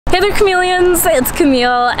Hey there, chameleons, it's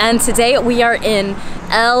Camille, and today we are in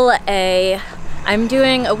LA. I'm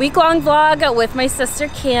doing a week-long vlog with my sister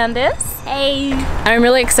Candice. Hey! I'm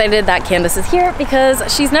really excited that Candice is here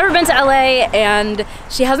because she's never been to LA and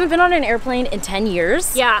she hasn't been on an airplane in 10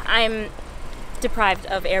 years. Yeah, I'm deprived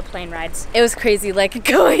of airplane rides. It was crazy, like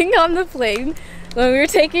going on the plane when we were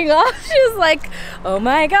taking off, she was like, oh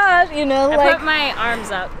my god, you know, I put my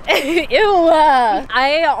arms up. Ew!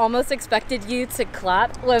 I almost expected you to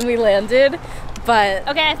clap when we landed, but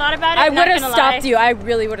okay, I thought about it. I would have stopped you. I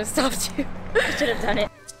really would have stopped you. I should have done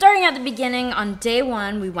it. Starting at the beginning, on day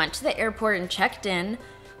one, we went to the airport and checked in,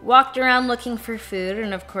 walked around looking for food,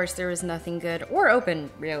 and of course there was nothing good or open,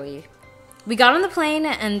 really. We got on the plane,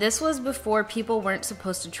 and this was before people weren't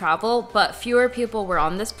supposed to travel, but fewer people were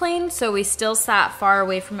on this plane, so we still sat far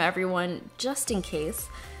away from everyone just in case.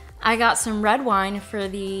 I got some red wine for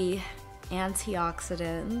the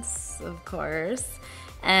antioxidants, of course,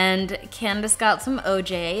 and Candice got some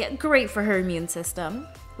OJ, great for her immune system.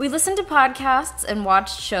 We listened to podcasts and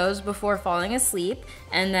watched shows before falling asleep,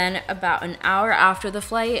 and then about an hour after the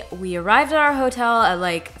flight, we arrived at our hotel at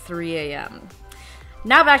like 3 a.m.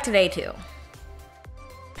 Now back to day two.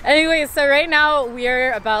 Anyway, so right now we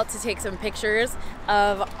are about to take some pictures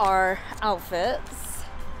of our outfits.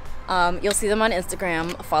 You'll see them on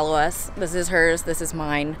Instagram. Follow us. This is hers, this is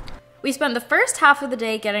mine. We spent the first half of the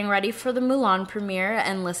day getting ready for the Mulan premiere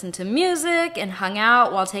and listened to music and hung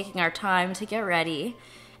out while taking our time to get ready.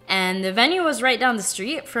 And the venue was right down the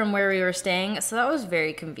street from where we were staying, so that was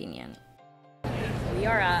very convenient. We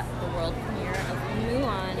are at the world premiere of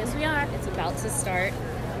Mulan. Yes, we are. It's about to start,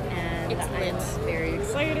 and I'm very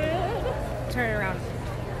excited. Turn it around.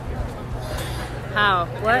 How?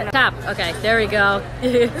 What? Tap. Okay, there we go.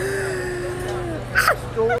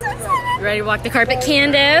 Ready to walk the carpet,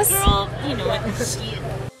 Candice? Girl, you know what?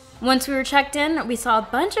 Once we were checked in, we saw a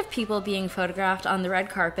bunch of people being photographed on the red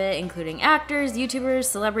carpet, including actors, YouTubers,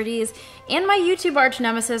 celebrities, and my YouTube arch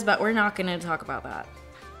nemesis, but we're not gonna talk about that.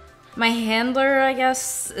 My handler, I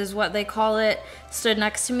guess is what they call it, stood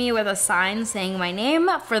next to me with a sign saying my name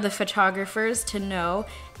for the photographers to know,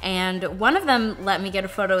 and one of them let me get a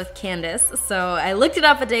photo with Candice, so I looked it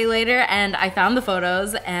up a day later and I found the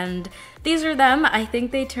photos, and these are them. I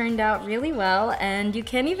think they turned out really well, and you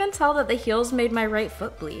can't even tell that the heels made my right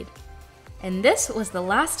foot bleed. And this was the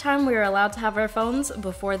last time we were allowed to have our phones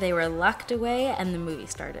before they were locked away and the movie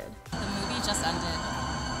started. The movie just ended.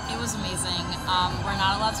 It was amazing. We're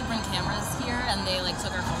not allowed to bring cameras here, and they like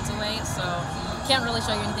took our phones away, so can't really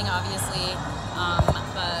show you anything, obviously.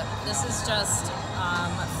 But this is just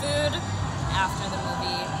food after the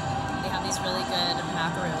movie. They have these really good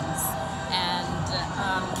macaroons. And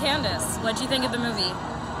Candice, what'd you think of the movie?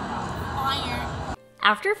 Fire.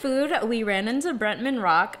 After food, we ran into Brentman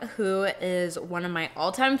Rock, who is one of my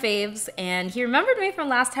all-time faves, and he remembered me from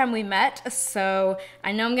last time we met, so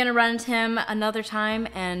I know I'm gonna run into him another time,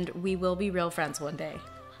 and we will be real friends one day.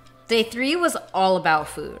 Day 3 was all about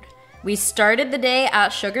food. We started the day at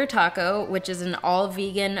Sugar Taco, which is an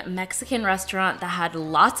all-vegan Mexican restaurant that had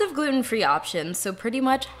lots of gluten-free options, so pretty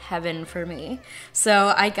much heaven for me.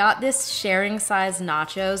 So I got this sharing-size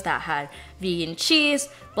nachos that had vegan cheese,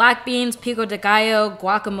 black beans, pico de gallo,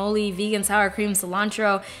 guacamole, vegan sour cream,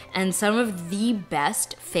 cilantro, and some of the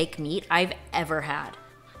best fake meat I've ever had.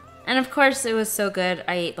 And of course, it was so good,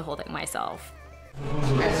 I ate the whole thing myself.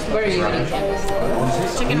 What are you eating?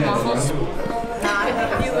 Chicken waffles.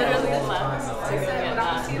 You literally left to get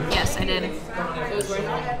that. Yes, I did. It was worth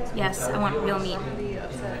it? Yes, I want real meat.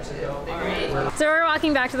 Alright. So we're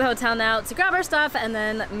walking back to the hotel now to grab our stuff and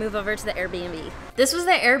then move over to the Airbnb. This was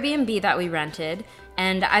the Airbnb that we rented,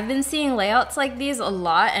 and I've been seeing layouts like these a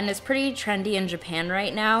lot, and it's pretty trendy in Japan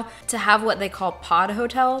right now to have what they call pod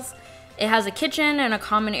hotels. It has a kitchen and a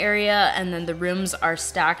common area, and then the rooms are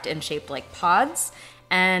stacked and shaped like pods.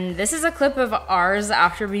 And this is a clip of ours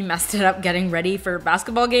after we messed it up getting ready for a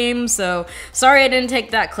basketball game, so sorry I didn't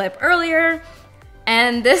take that clip earlier.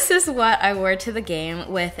 And this is what I wore to the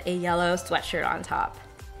game with a yellow sweatshirt on top.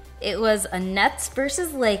 It was a Nets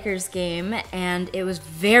versus Lakers game, and it was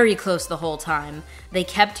very close the whole time. They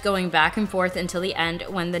kept going back and forth until the end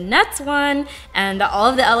when the Nets won, and all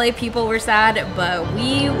of the LA people were sad, but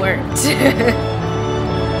we weren't.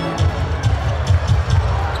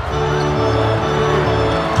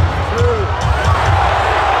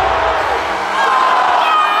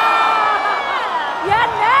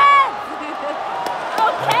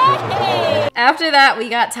 After that, we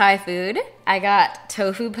got Thai food. I got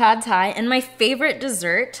tofu pad thai and my favorite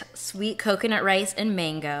dessert, sweet coconut rice and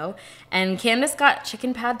mango. And Candice got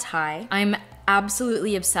chicken pad thai. I'm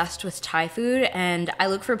absolutely obsessed with Thai food and I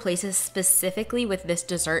look for places specifically with this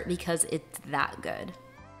dessert because it's that good.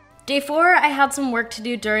 Day 4, I had some work to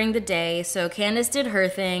do during the day, so Candice did her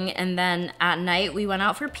thing, and then at night we went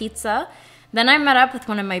out for pizza. Then I met up with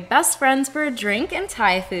one of my best friends for a drink and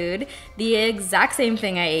Thai food, the exact same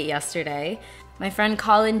thing I ate yesterday. My friend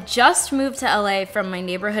Colin just moved to LA from my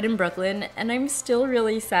neighborhood in Brooklyn, and I'm still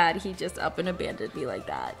really sad he just up and abandoned me like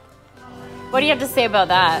that. What do you have to say about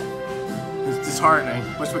that? It's disheartening.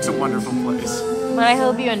 Westbrook's a wonderful place. But I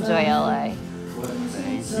hope you enjoy LA.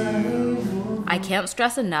 Thank you. I can't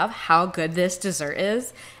stress enough how good this dessert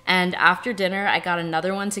is, and after dinner I got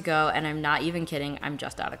another one to go, and I'm not even kidding, I'm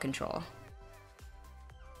just out of control.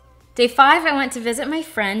 Day 5, I went to visit my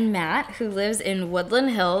friend Matt, who lives in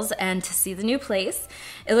Woodland Hills, and to see the new place.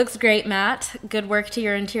 It looks great, Matt. Good work to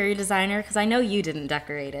your interior designer, because I know you didn't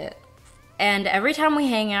decorate it. And every time we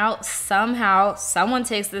hang out, somehow someone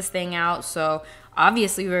takes this thing out, so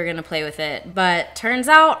obviously we were gonna play with it, but turns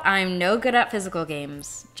out I'm no good at physical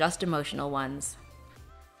games, just emotional ones.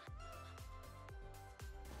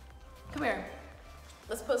 Come here.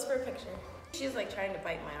 Let's pose for a picture. She's like trying to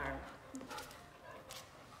bite my arm.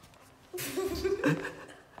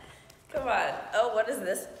 Come on. Oh, what is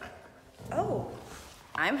this? Oh,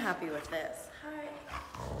 I'm happy with this. Hi.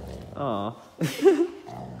 Aw.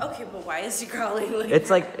 Okay, but why is she crawling like It's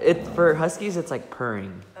like, for huskies, it's like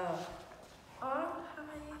purring. Oh. Oh,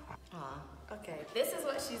 hi. Aw. Okay, this is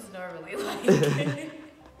what she's normally like.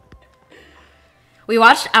 We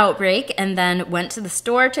watched Outbreak and then went to the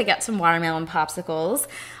store to get some watermelon popsicles.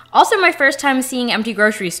 Also my first time seeing empty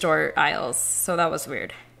grocery store aisles, so that was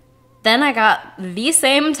weird. Then I got the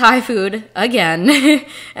same Thai food again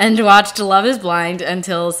and watched Love is Blind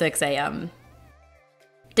until 6 a.m.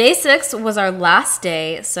 Day 6 was our last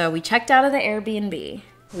day, so we checked out of the Airbnb.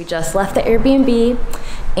 We just left the Airbnb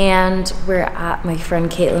and we're at my friend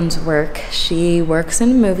Caitlin's work. She works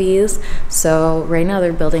in movies, so right now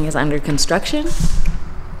their building is under construction.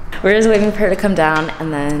 We're just waiting for her to come down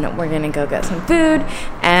and then we're gonna go get some food,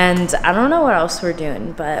 and I don't know what else we're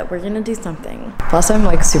doing, but we're gonna do something. Plus I'm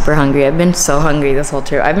like super hungry. I've been so hungry this whole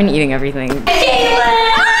trip. I've been eating everything. Caitlin!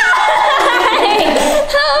 Hi!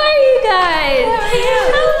 How are you guys? How are you?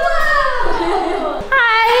 Hello!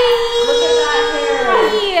 Hi! Look at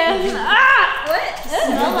that hair. Ah! What? It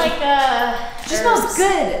smells like she smells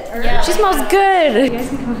good. Yeah. She smells good. You guys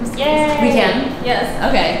can come upstairs. Yay! We can? Yes.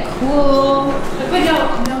 Okay, cool. But no.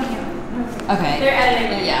 Okay. They're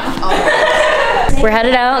editing it. Yeah. We're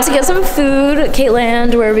headed out to get some food.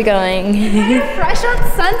 Caitlin, where are we going? Fresh on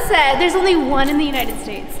Sunset. There's only one in the United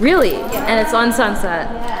States. Really? Yeah. And it's on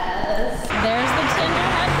Sunset. Yes. There's the Tinder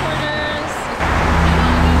headquarters.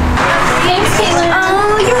 Thanks, Caitlin.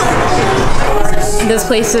 Oh, this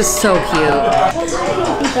place is so cute.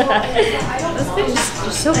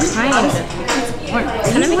 You're so kind.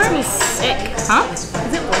 Kind of makes me sick. Huh? Is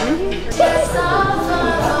it warm in here?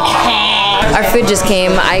 Our food just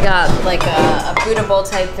came. I got like a Buddha bowl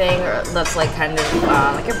type thing that's like kind of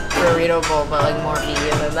like a burrito bowl, but like more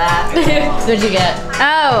vegan than that. What'd you get?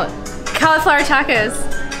 Oh, cauliflower tacos.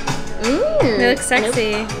 They look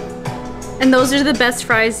sexy. And those are the best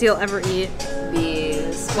fries you'll ever eat.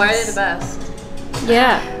 These. Why are they the best?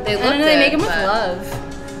 Yeah. They look good. They make them with love.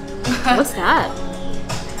 What's that? I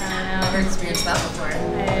don't know. Never experienced that before.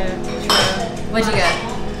 What'd you get?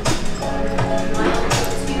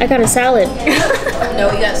 I got a salad. No,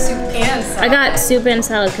 you got soup and salad. I got soup and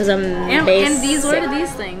salad because I'm basic. And these, what are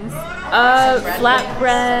these things?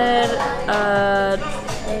 Flatbread,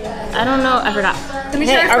 I don't know, I forgot.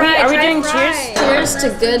 Hey, are we doing cheers? Cheers to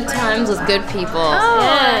good times with good people. Oh.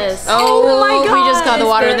 Yes. Oh my God. We just got the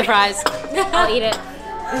water and the fries. I'll eat it.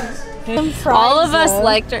 All of us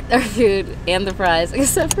liked our food and the fries,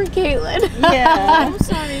 except for Caitlin. Yeah. I'm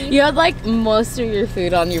sorry. You had like most of your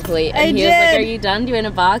food on your plate, and he was like, "Are you done? Do you want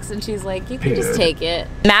a box?" And she's like, "You can just take it."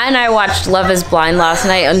 Matt and I watched Love is Blind last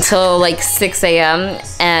night until like 6 a.m.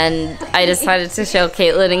 and I decided to show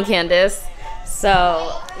Caitlin and Candice.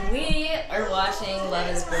 So we are watching Love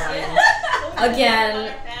is Blind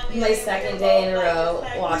again. My second day in a row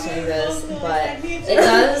watching this, but it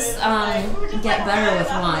does get better with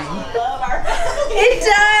wine. It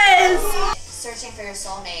does! Searching for your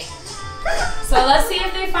soulmate. So let's see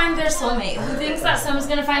if they find their soulmate. Who thinks that someone's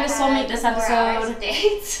gonna find a soulmate this episode?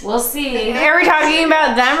 We'll see. Are we talking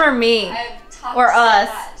about them or me? Or us?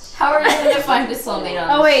 How are you gonna find a soulmate on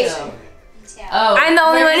Oh, this wait. show? Oh, I'm the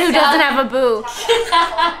only one who doesn't have a boo.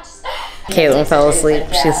 Caitlin fell asleep.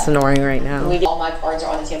 She's snoring right now. All my cards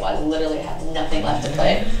are on the table. I literally have nothing left to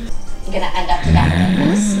play. I'm gonna end up to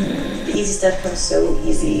that. The easy stuff comes so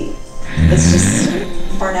easy. It's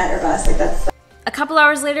just Barnett or bust. Like that's. A couple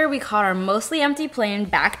hours later, we caught our mostly empty plane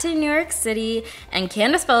back to New York City, and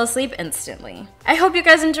Candice fell asleep instantly. I hope you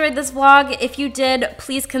guys enjoyed this vlog. If you did,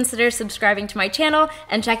 please consider subscribing to my channel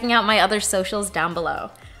and checking out my other socials down below.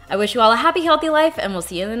 I wish you all a happy, healthy life, and we'll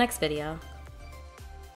see you in the next video.